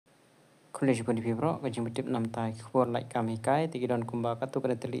khublei shibun di fibro kajing betip nam tai Khubor Laitkam Hikai Kumba KATTO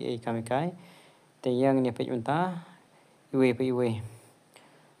kena Tylli kami kai te yang ni pej unta iwe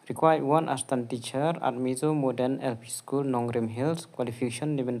required one assistant teacher at Mizo Modern LP School Nongrim Hills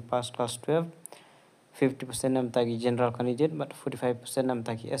qualification even past class 12 50% nam tagi general candidate but 45% nam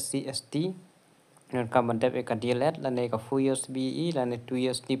tagi SC ST dan kaman dep ka DLED lane ka 4 years BE lane 2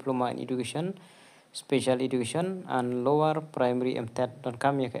 years diploma in education special education and lower primary MTET dan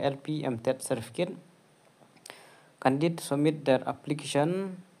kami ke LP MTET certificate. Candidate submit their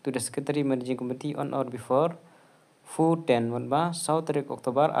application to the Secretary Managing Committee on or before 4/10 Monba South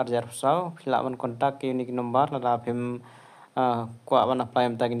October arjar sau filaman kontak ke unik nomor lala phim KWAH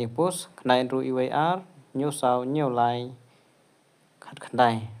apply MTAG ni post knain ru IWR new sau new lai khat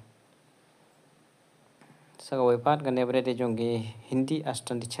khandai sagawai pat gane brede jongi Hindi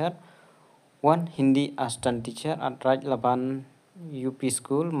assistant teacher one Hindi assistant teacher at Raj Laban UP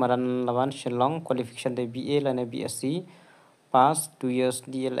School Maran Laban Shillong qualification de BA lane BSc pass 2 years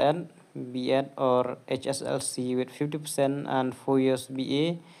DLN BEd or HSLC with 50% and 4 years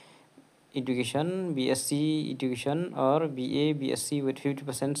BA education BSc education or BA BSc with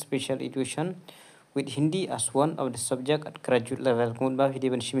 50% special education with Hindi as one of the subject at graduate level. Kemudian bah video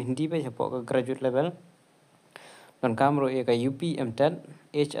Hindi bah ke graduate level. Dan kamro ka UP MTET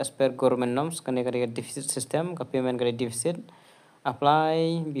age as per government norms kane deficit system ka payment kane deficit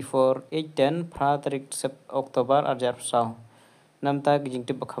apply before 8/10 tarik Oktober arjar sau namta gijing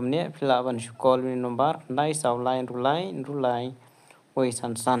tip khamne filaban shukol ni nombar nai sau line rulai oi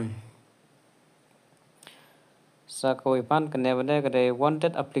san sakoi pan kane bade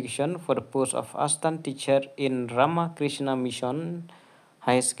wanted application for the post of assistant teacher in Rama Krishna Mission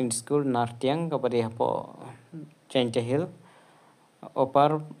High Secondary School Nartiang kepada hapo Change Hill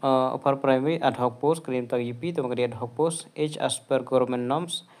upper primary ad hoc post krim tag UP to ad hoc post age as per government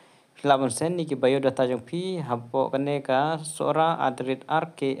norms filaban sen ni ki biodata jong pi hapo kane ka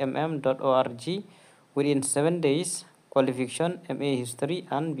sora@rkmm.org within 7 days qualification MA history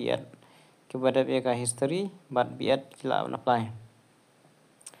and BEd kepada ka history but BEd filaban apply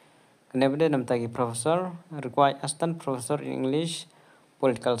kane bade nam tagi professor required assistant professor in English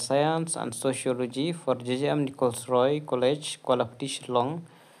Political Science and Sociology for JJM Nichols Roy College, Kuala Putih, Shillong.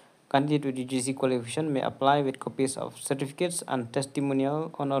 Candidate with UGC qualification may apply with copies of certificates and testimonial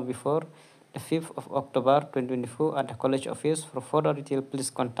on or before the 5th of October 2024 at the college office. For further detail,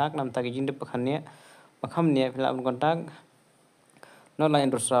 please contact nam tagi jinde pakhannya makhamnya filaban contact not line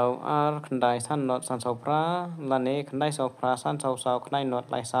rusau ar khandai san not san sau pra lane khandai sau pra san sau khandai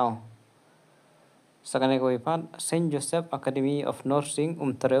not lai sau. Sakane ko ipat Saint Joseph Academy of Nursing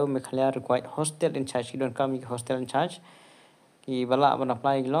Umtareu Meghalaya required hostel in charge don't come hostel in charge ki bala ban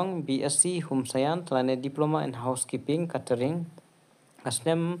apply long BSc Home Science lane diploma in housekeeping catering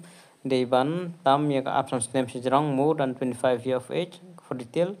asnem deban tam ya ka absence name sejrong more than 25 years of age for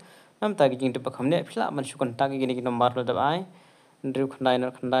detail nam tagi jing tepak hamne phila ban su kontak gini ki nomor la dabai riu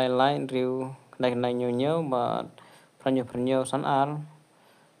khandai line riu khandai nyo ba pranyo san ar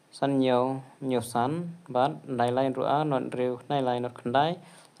san nhiều san bat nai line ru a not riu nai line not khandai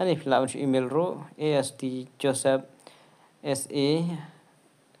ani phila ban email ru ast joseph sa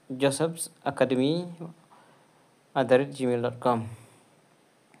joseph's academy @gmail.com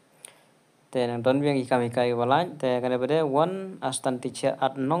then don biang kami kai walan te kana bade one assistant teacher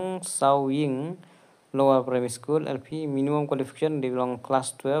at Nong Sao Ying Lower Primary School LP minimum qualification belong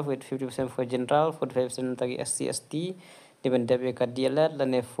class 12 with 50% for general 45% tagi SC ST Even ka DLED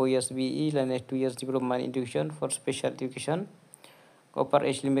lane 4 years BE lane 2 years diploma in education for special education. Upper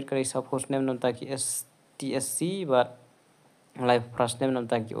age limit kari sub host name nam taki STSC but life first name nam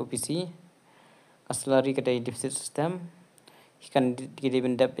taki OPC. Salary ka deficit system. Kan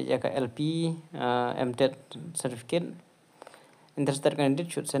given dep ka LP MTET certificate. Interested candidate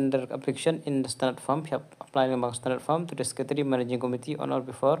should send their application in the standard form. Apply the standard form to the Secretary Managing Committee on or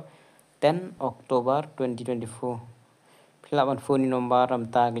before 10 October 2024. Filaban phone nomor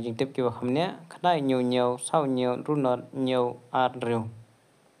ramta gijing tip ki hamne khadai new sau new runot new ar riu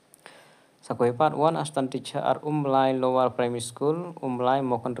sakoi part 1 assistant teacher at Umlai Lower Primary School Umlai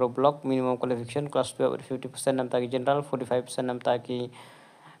Mokonro Block minimum qualification class 12 with 50% nam tagi general 45% nam tagi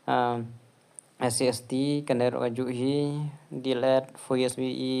SCST kanero ajuhi DLED 4 years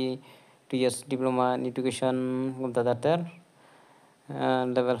BE 2 years diploma in education kumtadater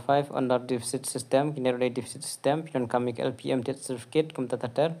level 5 under deficit system kinero deficit system pion kami LPM test certificate kum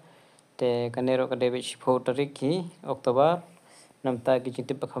tatater te kanero ka debit shipho tarik hi Oktober namta ki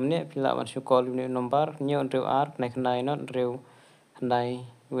chintip pakhamne pila man su call ni number nyo rew ar nai khnai not rew khnai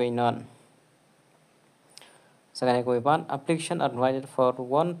we not Second Kuipan, application admitted for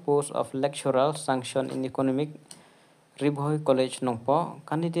one post of lecturer sanction in economic Ribhoi College Nongpo,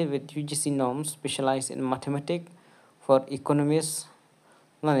 candidate with UGC norms specialized in mathematics for economists,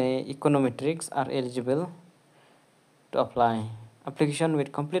 econometrics are eligible to apply. Application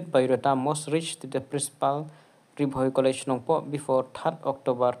with complete biodata must reach to the principal Ribhoi College Nongpo before 3rd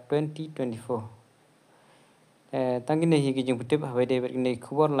October 2024. Tangin hi kijing putip habai de berkini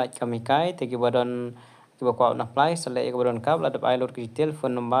khubor Laitkam Hikai te kibadon KWAH apply sale kibadon kab ladap ailor ki detail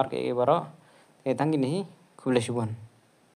phone number ke ibaro tangin hi khublei shibun.